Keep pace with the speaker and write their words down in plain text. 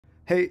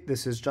Hey,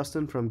 this is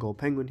Justin from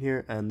Goldpenguin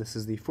here, and this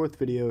is the fourth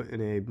video in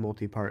a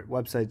multi-part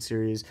website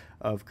series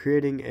of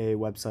creating a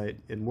website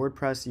in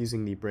WordPress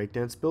using the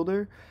Breakdance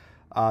builder.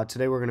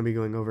 Today we're going to be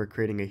going over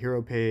creating a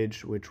hero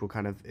page, which will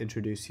kind of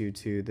introduce you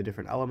to the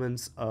different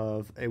elements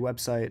of a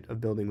website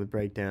of building with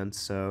Breakdance.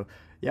 So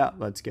yeah,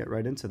 let's get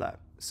right into that.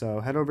 So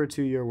head over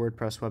to your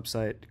WordPress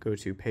website, go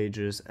to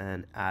Pages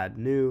and Add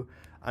New.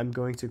 I'm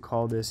going to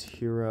call this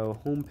Hero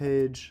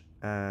Homepage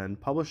and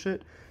publish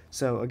it.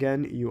 So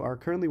again, you are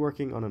currently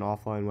working on an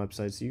offline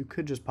website, so you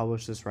could just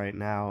publish this right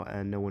now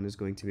and no one is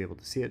going to be able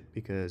to see it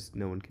because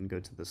no one can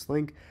go to this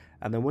link.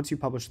 And then once you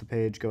publish the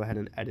page, go ahead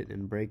and edit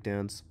in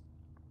Breakdance.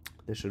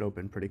 This should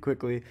open pretty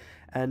quickly.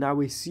 And now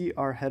we see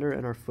our header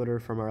and our footer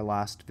from our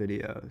last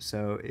video.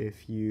 So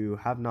if you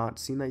have not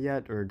seen that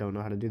yet or don't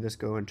know how to do this,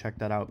 go and check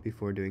that out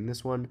before doing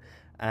this one.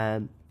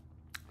 And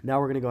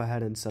now we're going to go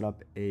ahead and set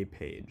up a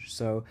page.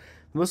 So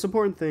the most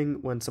important thing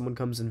when someone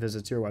comes and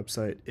visits your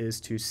website is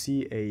to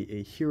see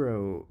a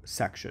hero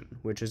section,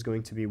 which is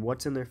going to be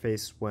what's in their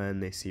face when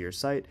they see your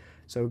site.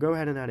 So go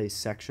ahead and add a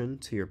section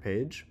to your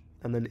page.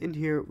 And then in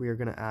here, we are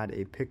going to add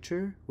a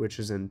picture, which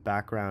is in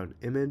background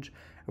image.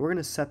 And we're going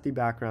to set the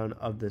background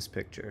of this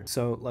picture.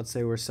 So let's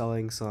say we're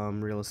selling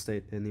some real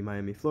estate in the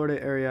Miami,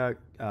 Florida area.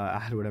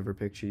 Add whatever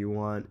picture you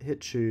want, hit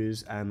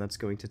choose, and that's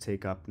going to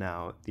take up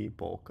now the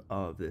bulk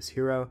of this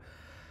hero.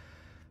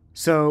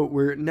 So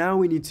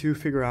we need to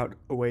figure out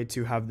a way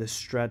to have this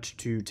stretch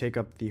to take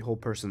up the whole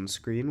person's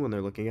screen when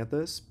they're looking at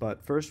this.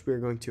 But first we're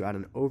going to add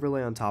an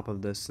overlay on top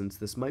of this since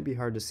this might be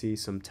hard to see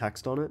some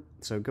text on it.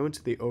 So go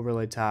into the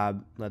overlay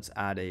tab, let's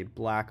add a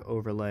black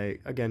overlay.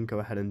 Again, go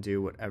ahead and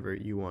do whatever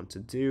you want to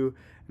do.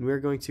 And we're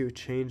going to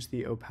change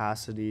the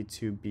opacity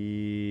to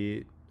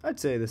be,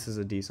 I'd say this is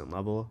a decent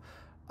level.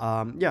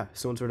 Yeah,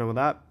 so once we're done with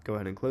that, go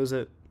ahead and close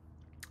it.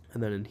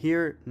 And then in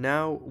here,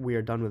 now we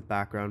are done with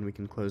background, we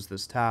can close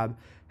this tab,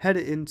 head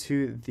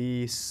into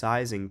the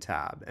sizing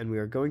tab, and we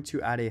are going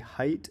to add a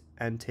height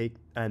and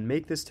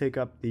make this take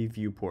up the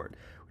viewport,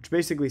 which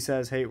basically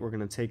says, hey, we're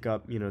going to take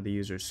up, the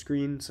user's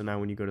screen. So now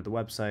when you go to the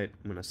website,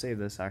 I'm going to save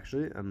this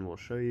actually, and we'll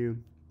show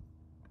you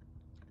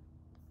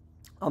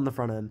on the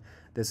front end.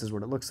 This is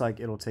what it looks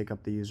like. It'll take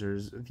up the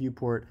user's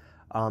viewport.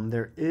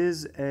 There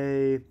is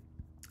a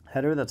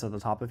header that's at the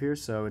top of here,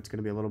 so it's going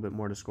to be a little bit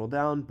more to scroll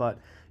down, but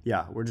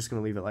yeah, we're just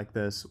going to leave it like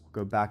this.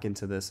 We'll go back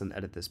into this and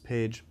edit this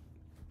page.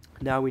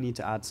 Now we need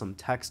to add some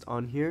text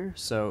on here.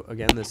 So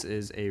again, this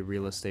is a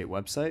real estate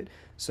website,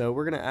 so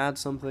we're going to add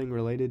something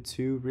related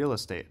to real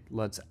estate.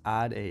 Let's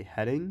add a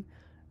heading,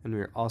 and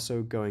we're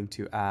also going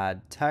to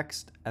add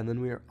text, and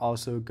then we are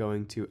also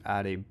going to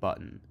add a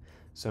button.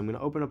 So I'm going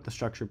to open up the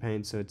structure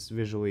pane so it's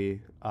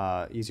visually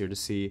easier to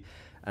see.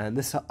 And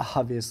this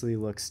obviously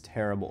looks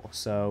terrible.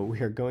 So we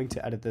are going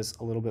to edit this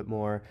a little bit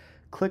more.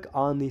 Click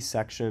on the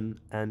section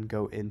and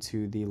go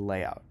into the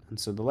layout. And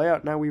so the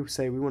layout, now we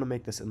say we want to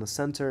make this in the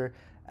center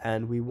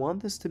and we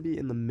want this to be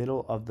in the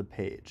middle of the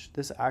page.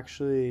 This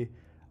actually,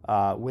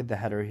 with the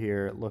header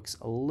here, looks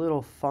a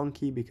little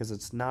funky because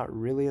it's not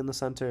really in the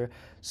center.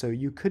 So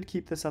you could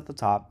keep this at the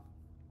top.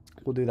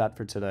 We'll do that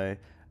for today.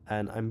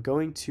 And I'm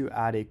going to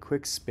add a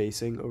quick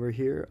spacing over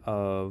here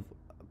of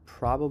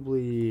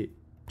probably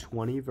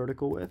 20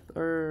 vertical width,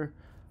 or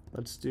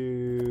let's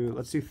do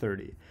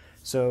 30.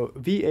 So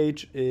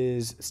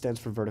VH stands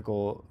for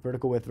vertical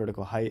width,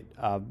 vertical height.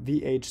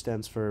 VH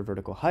stands for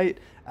vertical height,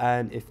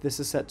 and if this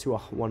is set to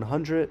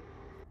 100,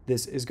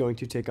 this is going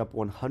to take up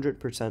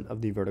 100%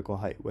 of the vertical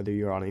height, whether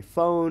you're on a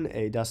phone,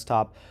 a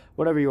desktop,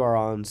 whatever you are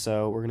on.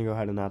 So we're going to go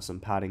ahead and add some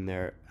padding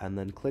there, and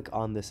then click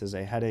on this as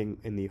a heading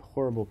in the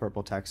horrible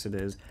purple text it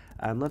is,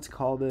 and let's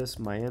call this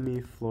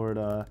Miami,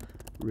 Florida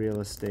Real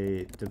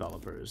Estate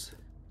Developers.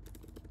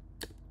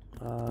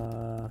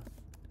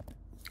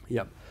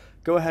 Yep.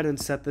 Go ahead and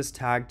set this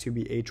tag to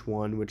be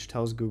H1, which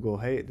tells Google,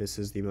 hey, this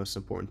is the most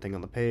important thing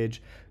on the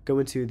page. Go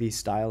into the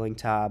styling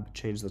tab,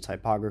 change the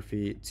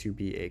typography to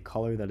be a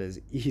color that is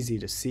easy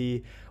to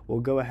see.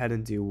 We'll go ahead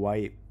and do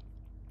white,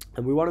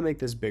 and we want to make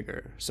this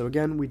bigger. So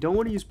again, we don't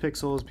want to use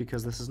pixels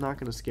because this is not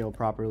going to scale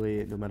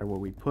properly no matter what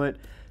we put.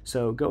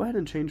 So go ahead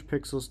and change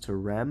pixels to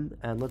rem,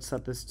 and let's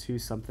set this to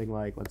something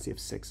like, let's see if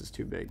 6 is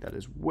too big. That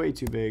is way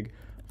too big.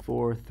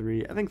 4,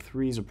 3, I think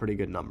 3 is a pretty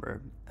good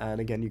number.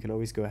 And again, you can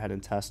always go ahead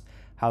and test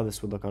how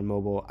this would look on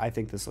mobile. I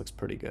think this looks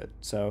pretty good.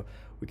 So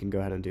we can go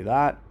ahead and do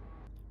that.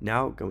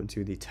 Now go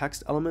into the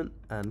text element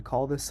and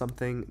call this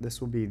something. This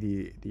will be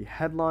the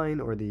headline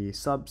or the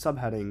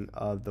subheading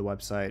of the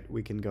website.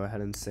 We can go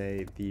ahead and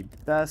say the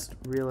best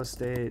real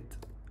estate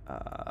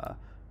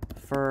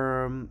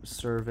firm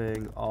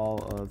serving all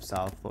of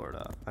South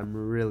Florida. I'm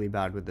really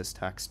bad with this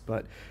text,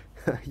 but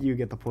you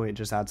get the point.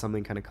 Just add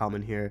something kind of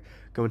common here.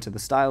 Go into the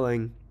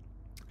styling,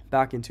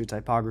 back into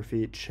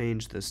typography,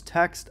 change this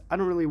text. I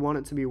don't really want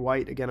it to be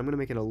white. Again, I'm going to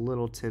make it a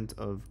little tint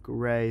of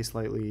gray,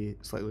 slightly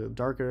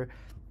darker,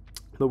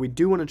 but we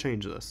do want to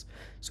change this.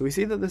 So we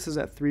see that this is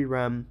at 3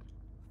 rem.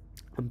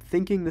 I'm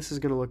thinking this is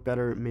going to look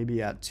better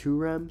maybe at 2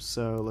 rem,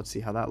 so let's see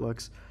how that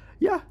looks.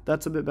 Yeah,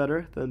 that's a bit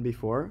better than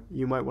before.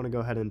 You might want to go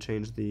ahead and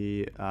change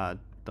the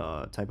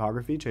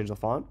typography, change the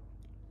font.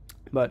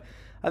 But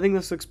I think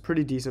this looks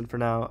pretty decent for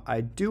now.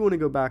 I do want to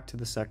go back to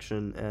the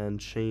section and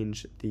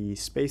change the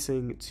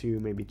spacing to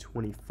maybe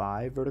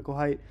 25 vertical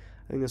height.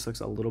 I think this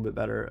looks a little bit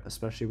better,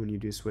 especially when you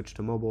do switch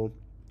to mobile.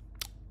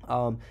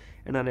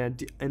 In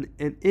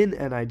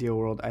an ideal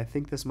world, I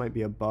think this might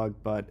be a bug,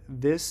 but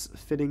this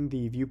fitting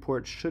the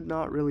viewport should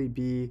not really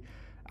be.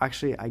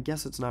 Actually, I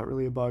guess it's not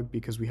really a bug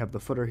because we have the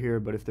footer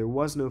here, but if there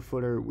was no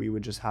footer, we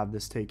would just have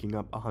this taking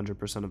up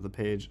 100% of the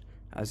page,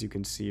 as you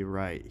can see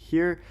right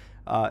here.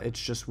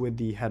 It's just with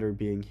the header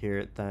being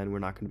here, then we're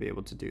not going to be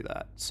able to do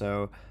that.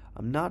 So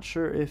I'm not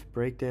sure if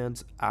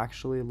Breakdance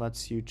actually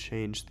lets you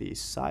change the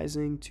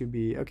sizing to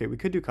be, okay, we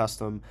could do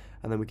custom,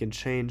 and then we can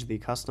change the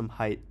custom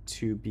height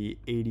to be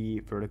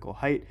 80 vertical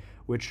height,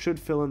 which should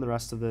fill in the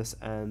rest of this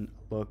and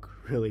look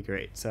really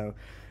great. So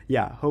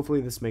yeah,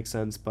 hopefully this makes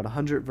sense, but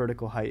 100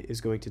 vertical height is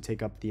going to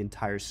take up the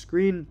entire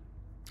screen.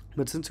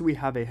 But since we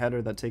have a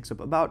header that takes up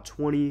about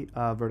 20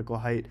 vertical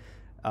height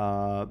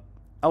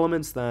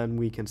elements, then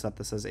we can set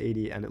this as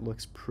 80 and it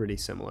looks pretty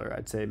similar.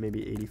 I'd say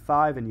maybe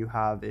 85 and you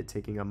have it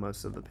taking up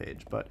most of the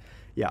page. But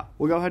yeah,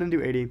 we'll go ahead and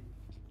do 80.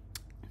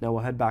 Now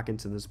we'll head back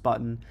into this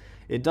button.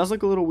 It does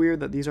look a little weird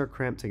that these are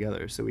cramped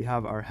together. So we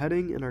have our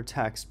heading and our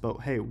text,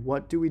 but hey,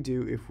 what do we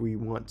do if we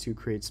want to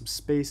create some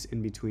space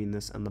in between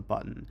this and the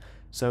button?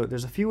 So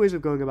there's a few ways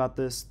of going about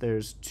this.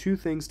 There's two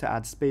things to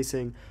add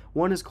spacing.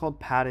 One is called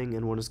padding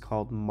and one is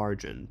called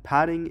margin.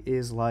 Padding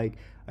is like,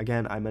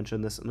 again, I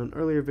mentioned this in an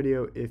earlier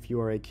video, if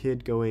you are a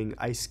kid going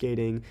ice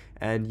skating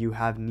and you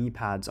have knee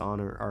pads on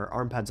or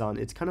arm pads on,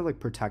 it's kind of like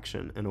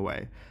protection in a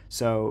way.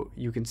 So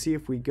you can see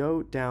if we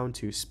go down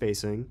to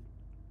spacing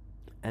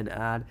and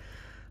add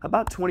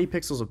about 20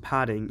 pixels of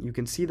padding, you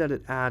can see that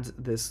it adds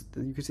this,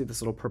 you can see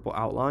this little purple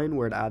outline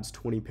where it adds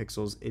 20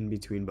 pixels in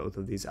between both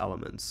of these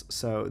elements.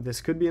 So this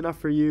could be enough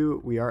for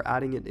you. We are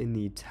adding it in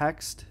the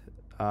text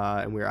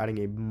and we're adding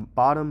a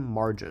bottom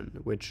margin,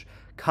 which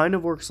kind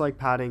of works like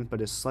padding, but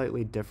is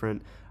slightly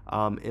different.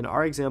 In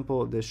our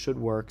example, this should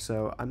work.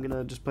 So I'm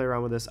gonna just play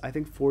around with this. I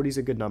think 40 is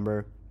a good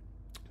number.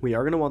 We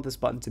are going to want this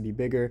button to be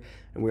bigger,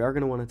 and we are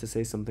going to want it to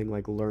say something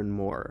like learn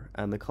more,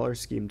 and the color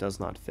scheme does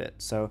not fit.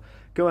 So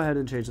go ahead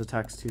and change the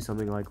text to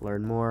something like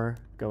learn more.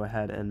 Go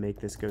ahead and make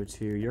this go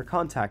to your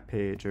contact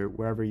page or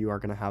wherever you are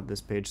going to have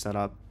this page set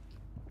up.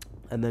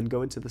 And then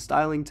go into the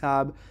styling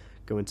tab,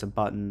 go into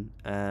button,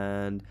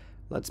 and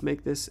let's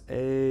make this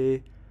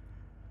let's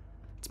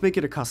make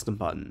it a custom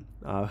button.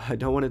 I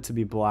don't want it to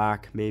be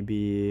black,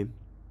 maybe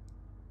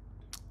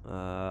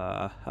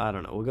I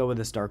don't know, we'll go with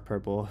this dark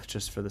purple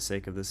just for the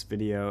sake of this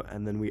video,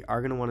 and then we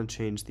are going to want to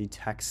change the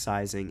text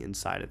sizing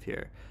inside of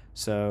here.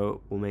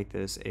 So we'll make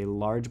this a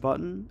large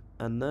button,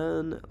 and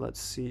then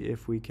let's see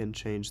if we can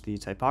change the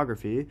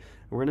typography.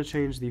 We're going to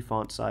change the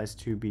font size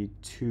to be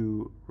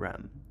 2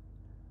 rem.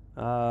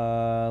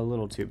 A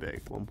little too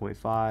big,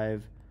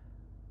 1.5.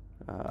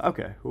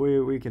 Okay,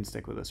 we can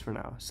stick with this for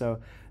now. So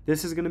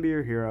this is going to be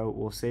your hero.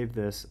 We'll save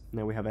this.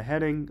 Now we have a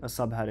heading, a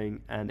subheading,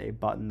 and a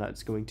button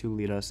that's going to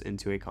lead us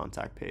into a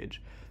contact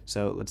page.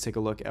 So let's take a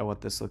look at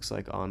what this looks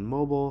like on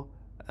mobile,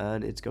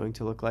 and it's going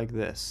to look like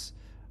this.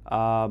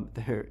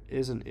 There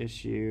is an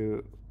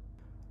issue.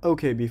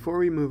 Okay, before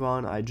we move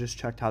on, I just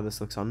checked how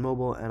this looks on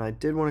mobile, and I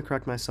did want to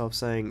correct myself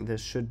saying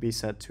this should be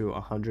set to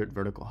 100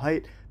 vertical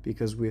height,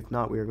 because if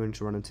not, we are going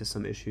to run into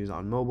some issues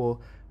on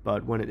mobile.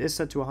 But when it is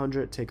set to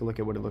 100, take a look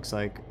at what it looks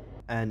like,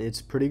 and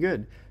it's pretty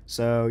good.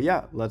 So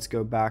yeah, let's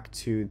go back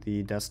to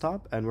the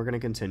desktop, and we're going to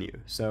continue.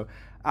 So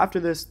after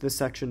this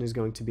section is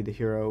going to be the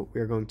hero.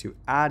 We are going to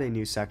add a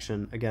new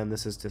section. Again,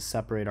 this is to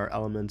separate our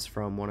elements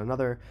from one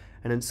another.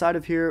 And inside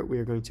of here, we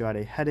are going to add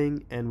a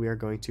heading, and we are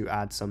going to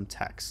add some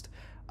text.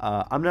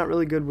 I'm not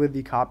really good with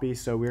the copy,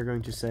 so we're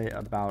going to say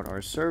about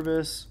our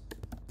service,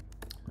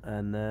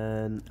 and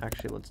then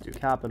actually let's do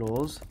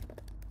capitals.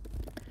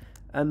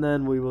 And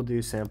then we will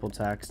do sample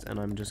text, and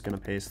I'm just going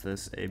to paste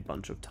this a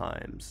bunch of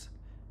times.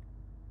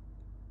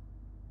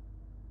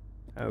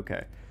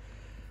 Okay.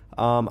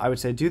 I would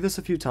say do this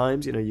a few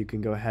times. You know, you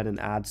can go ahead and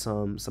add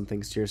some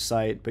things to your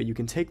site, but you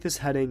can take this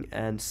heading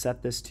and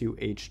set this to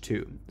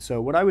H2.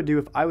 So what I would do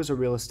if I was a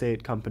real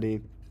estate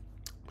company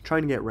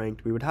trying to get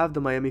ranked, we would have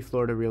the Miami,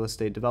 Florida real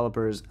estate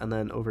developers, and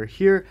then over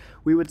here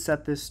we would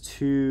set this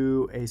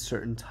to a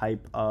certain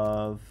type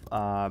of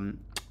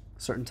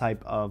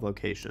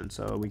location.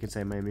 So we could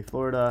say Miami,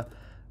 Florida,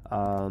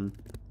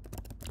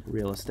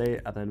 real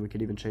estate, and then we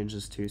could even change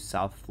this to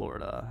South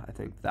Florida. I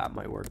think that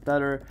might work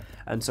better.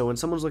 And so when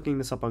someone's looking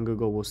this up on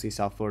Google, we'll see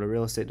South Florida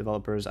real estate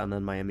developers and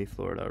then Miami,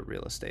 Florida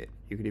real estate.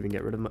 You could even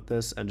get rid of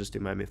this and just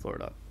do Miami,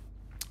 Florida.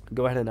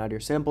 Go ahead and add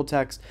your sample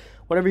text,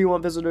 whatever you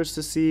want visitors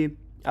to see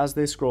as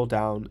they scroll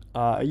down.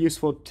 A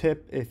useful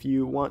tip, if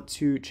you want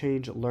to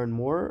change learn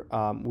more,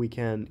 we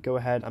can go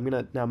ahead. I'm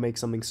going to now make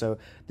something so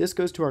this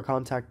goes to our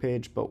contact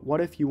page, but what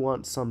if you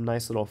want some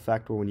nice little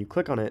effect where when you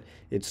click on it,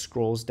 it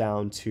scrolls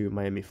down to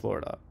Miami,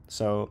 Florida.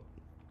 So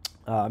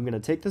I'm going to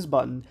take this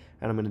button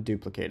and I'm going to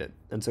duplicate it.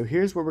 And so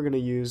here's where we're going to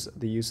use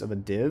the use of a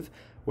div,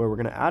 where we're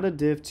going to add a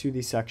div to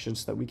the section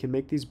so that we can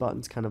make these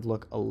buttons kind of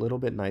look a little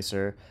bit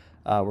nicer.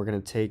 We're going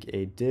to take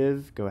a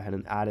div, go ahead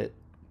and add it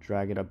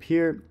drag it up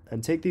here,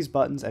 and take these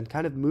buttons and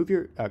kind of move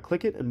your,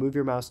 click it and move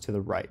your mouse to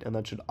the right, and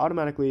that should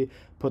automatically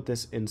put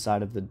this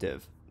inside of the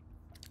div.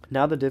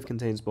 Now the div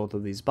contains both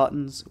of these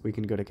buttons. We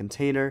can go to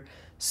container,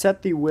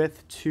 set the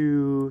width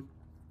to,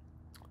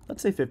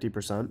 let's say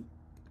 50%.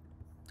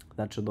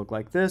 That should look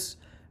like this.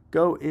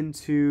 Go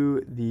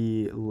into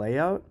the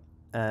layout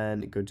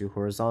and go to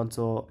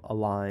horizontal,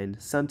 align,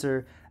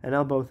 center, and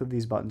now both of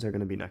these buttons are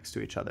going to be next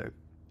to each other.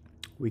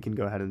 We can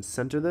go ahead and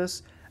center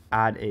this,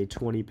 add a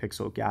 20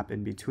 pixel gap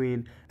in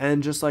between,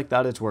 and just like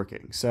that, it's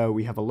working. So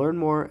we have a learn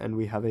more and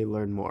we have a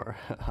learn more.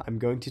 I'm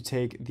going to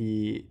take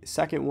the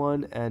second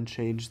one and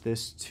change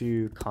this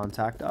to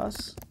contact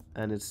us,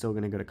 and it's still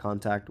going to go to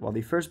contact, while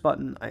the first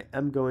button, I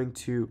am going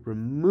to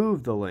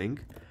remove the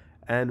link,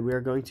 and we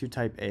are going to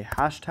type a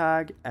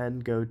hashtag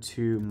and go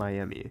to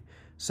Miami.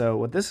 So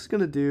what this is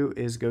going to do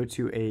is go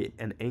to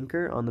an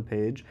anchor on the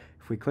page.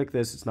 If we click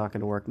this, it's not going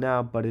to work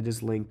now, but it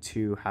is linked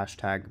to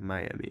hashtag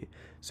Miami.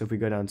 So if we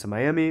go down to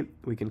Miami,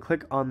 we can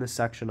click on this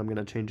section. I'm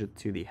going to change it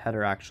to the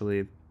header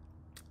actually.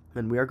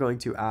 And we are going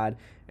to add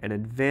an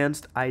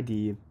advanced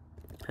ID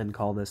and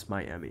call this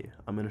Miami.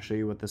 I'm going to show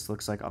you what this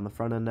looks like on the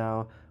front end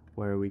now,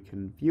 where we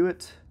can view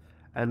it.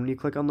 And when you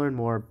click on learn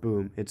more,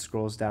 boom, it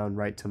scrolls down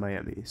right to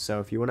Miami. So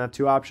if you want to have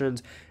two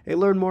options, a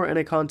learn more and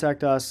a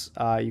contact us,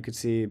 you could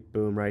see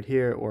boom right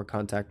here, or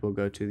contact will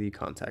go to the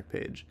contact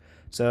page.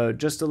 So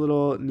just a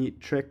little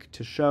neat trick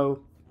to show,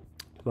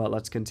 but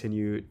let's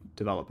continue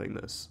developing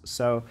this.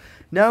 So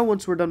now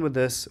once we're done with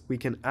this, we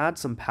can add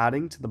some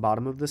padding to the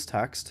bottom of this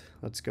text.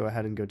 Let's go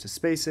ahead and go to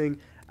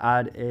spacing,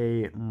 add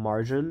a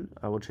margin.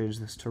 I will change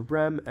this to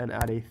rem and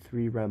add a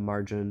 3 rem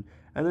margin,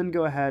 and then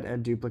go ahead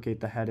and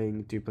duplicate the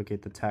heading,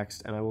 duplicate the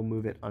text, and I will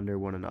move it under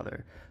one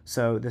another.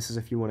 So this is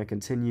if you want to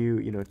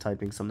continue,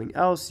 typing something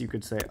else, you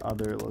could say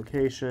other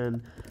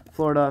location,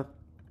 Florida,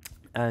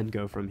 and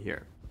go from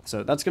here.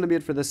 So that's going to be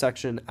it for this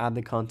section. Add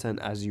the content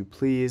as you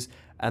please.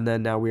 And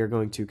then now we are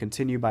going to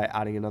continue by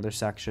adding another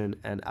section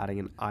and adding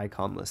an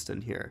icon list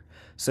in here.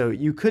 So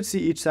you could see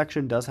each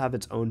section does have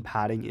its own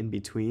padding in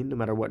between, no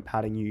matter what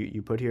padding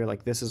you put here.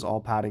 Like this is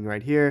all padding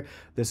right here.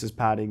 This is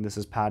padding,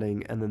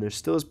 and then there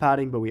still is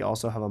padding, but we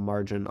also have a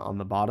margin on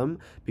the bottom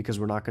because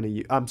we're not going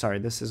to I'm sorry,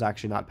 this is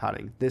actually not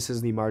padding. This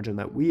is the margin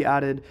that we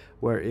added,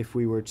 where if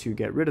we were to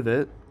get rid of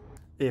it,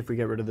 if we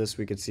get rid of this,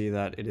 we could see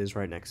that it is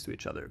right next to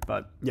each other.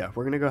 But yeah,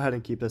 we're going to go ahead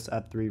and keep this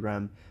at 3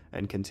 rem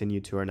and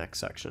continue to our next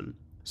section.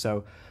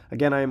 So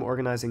again, I am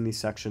organizing these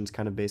sections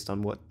kind of based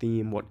on what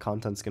theme, what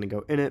content's going to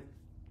go in it.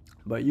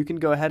 But you can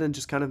go ahead and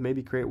just kind of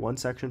maybe create one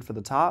section for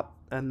the top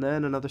and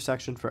then another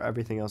section for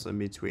everything else in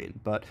between.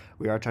 But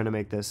we are trying to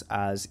make this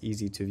as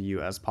easy to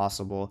view as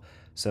possible.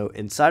 So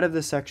inside of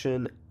this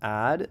section,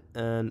 add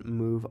and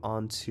move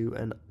on to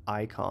an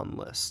icon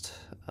list.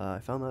 I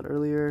found that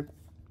earlier.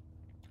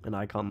 An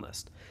icon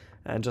list.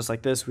 And just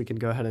like this, we can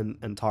go ahead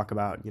and talk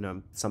about,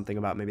 something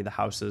about maybe the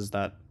houses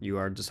that you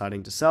are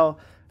deciding to sell.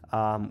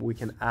 We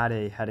can add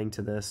a heading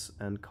to this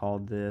and call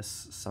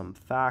this some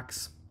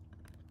facts.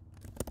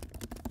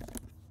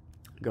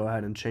 Go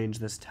ahead and change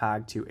this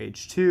tag to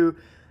H2,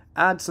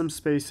 add some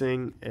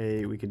spacing,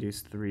 we could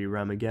use 3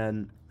 rem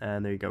again,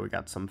 and there you go, we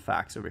got some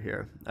facts over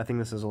here. I think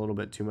this is a little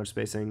bit too much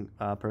spacing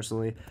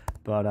personally,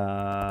 but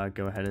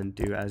go ahead and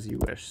do as you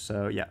wish.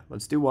 So yeah,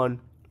 let's do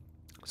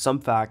some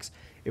facts.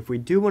 If we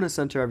do want to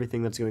center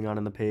everything that's going on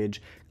in the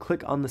page,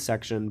 click on the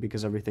section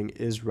because everything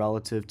is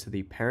relative to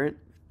the parent,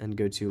 and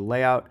go to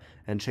layout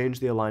and change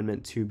the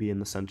alignment to be in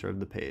the center of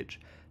the page.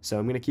 So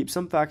I'm going to keep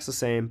some facts the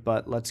same,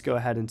 but let's go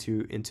ahead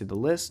into the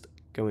list,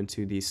 go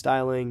into the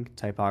styling,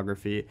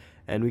 typography,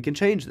 and we can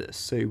change this.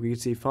 So we can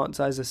see font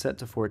size is set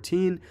to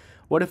 14.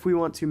 What if we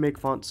want to make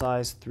font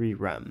size 3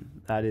 rem?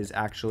 That is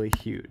actually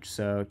huge.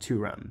 So 2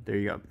 rem, there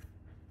you go.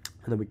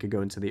 And then we could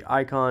go into the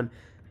icon,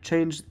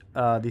 change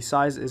the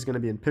size is going to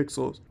be in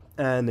pixels,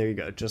 and there you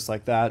go. Just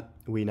like that,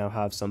 we now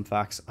have some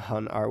facts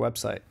on our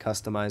website,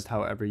 customized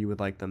however you would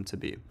like them to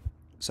be.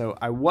 So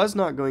I was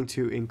not going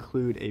to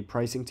include a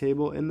pricing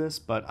table in this,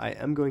 but I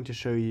am going to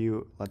show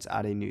you. Let's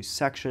add a new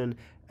section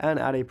and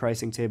add a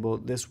pricing table.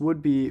 This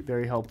would be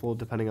very helpful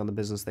depending on the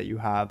business that you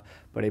have,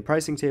 but a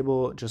pricing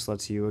table just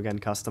lets you, again,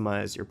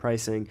 customize your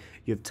pricing.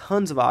 You have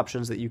tons of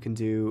options that you can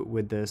do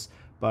with this,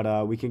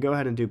 but we can go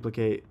ahead and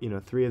duplicate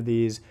 3 of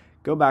these,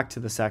 go back to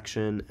the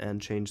section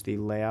and change the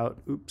layout.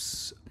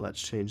 Oops,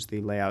 let's change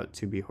the layout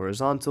to be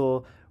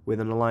horizontal with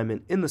an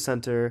alignment in the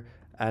center,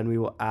 and we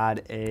will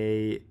add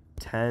a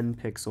 10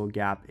 pixel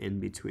gap in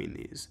between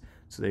these.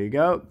 So there you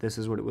go. This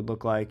is what it would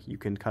look like. You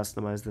can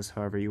customize this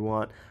however you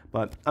want,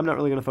 but I'm not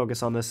really going to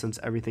focus on this since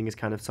everything is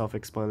kind of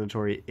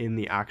self-explanatory in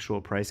the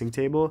actual pricing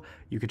table.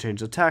 You could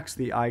change the text,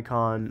 the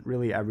icon,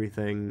 really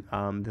everything.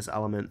 This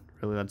element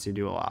really lets you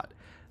do a lot.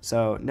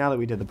 So now that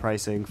we did the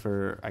pricing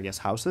for, I guess,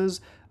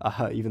 houses,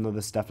 even though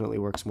this definitely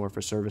works more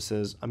for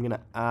services, I'm going to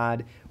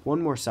add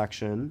one more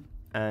section,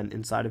 and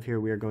inside of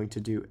here we are going to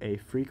do a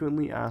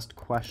frequently asked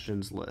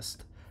questions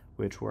list,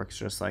 which works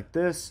just like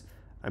this.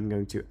 I'm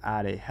going to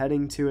add a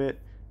heading to it,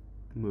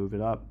 move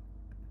it up,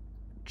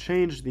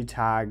 change the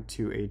tag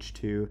to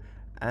H2,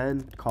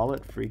 and call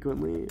it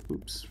frequently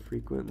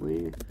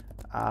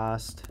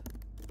asked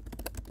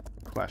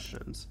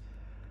questions.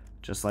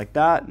 Just like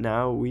that,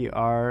 now we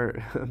are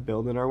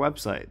building our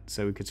website.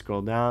 So we could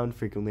scroll down,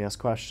 frequently asked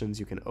questions.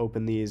 You can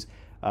open these.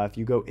 If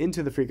you go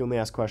into the frequently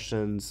asked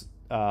questions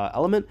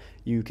element,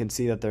 you can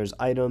see that there's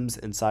items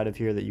inside of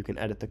here that you can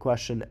edit the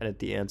question, edit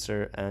the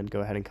answer, and go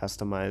ahead and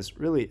customize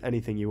really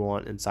anything you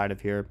want inside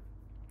of here.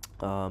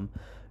 Don't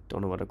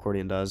know what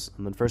accordion does.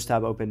 And then first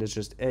tab open is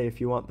just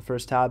if you want the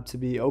first tab to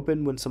be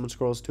open when someone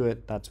scrolls to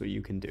it, that's what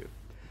you can do.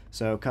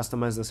 So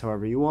customize this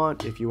however you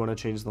want. If you want to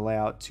change the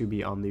layout to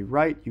be on the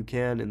right, you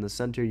can. In the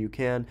center, you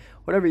can.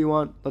 Whatever you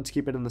want, let's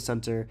keep it in the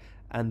center.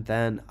 And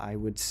then I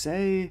would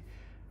say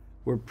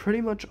we're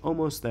pretty much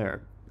almost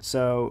there.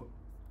 So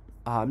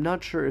I'm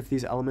not sure if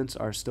these elements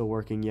are still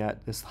working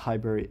yet. This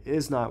library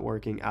is not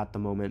working at the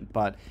moment,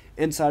 but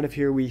inside of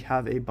here we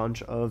have a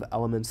bunch of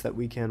elements that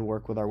we can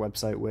work with our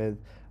website with.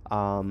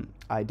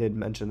 I did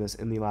mention this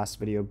in the last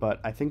video, but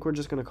I think we're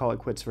just going to call it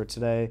quits for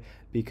today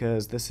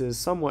because this is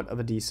somewhat of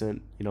a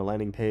decent,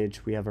 landing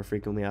page. We have our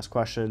frequently asked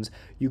questions.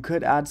 You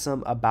could add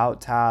some about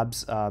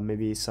tabs,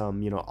 maybe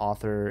some,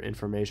 author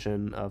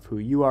information of who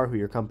you are, who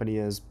your company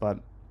is, but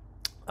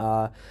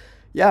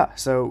yeah,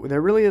 so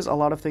there really is a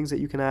lot of things that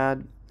you can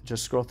add.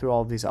 Just scroll through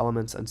all of these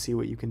elements and see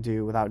what you can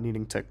do without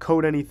needing to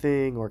code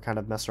anything or kind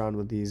of mess around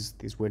with these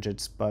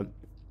widgets. But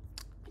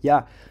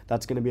yeah,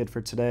 that's going to be it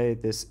for today.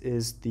 This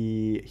is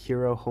the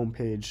Hero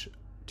homepage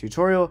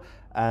tutorial.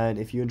 And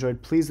if you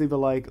enjoyed, please leave a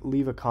like,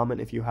 leave a comment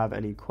if you have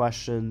any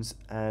questions,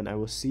 and I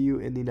will see you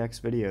in the next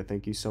video.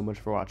 Thank you so much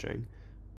for watching.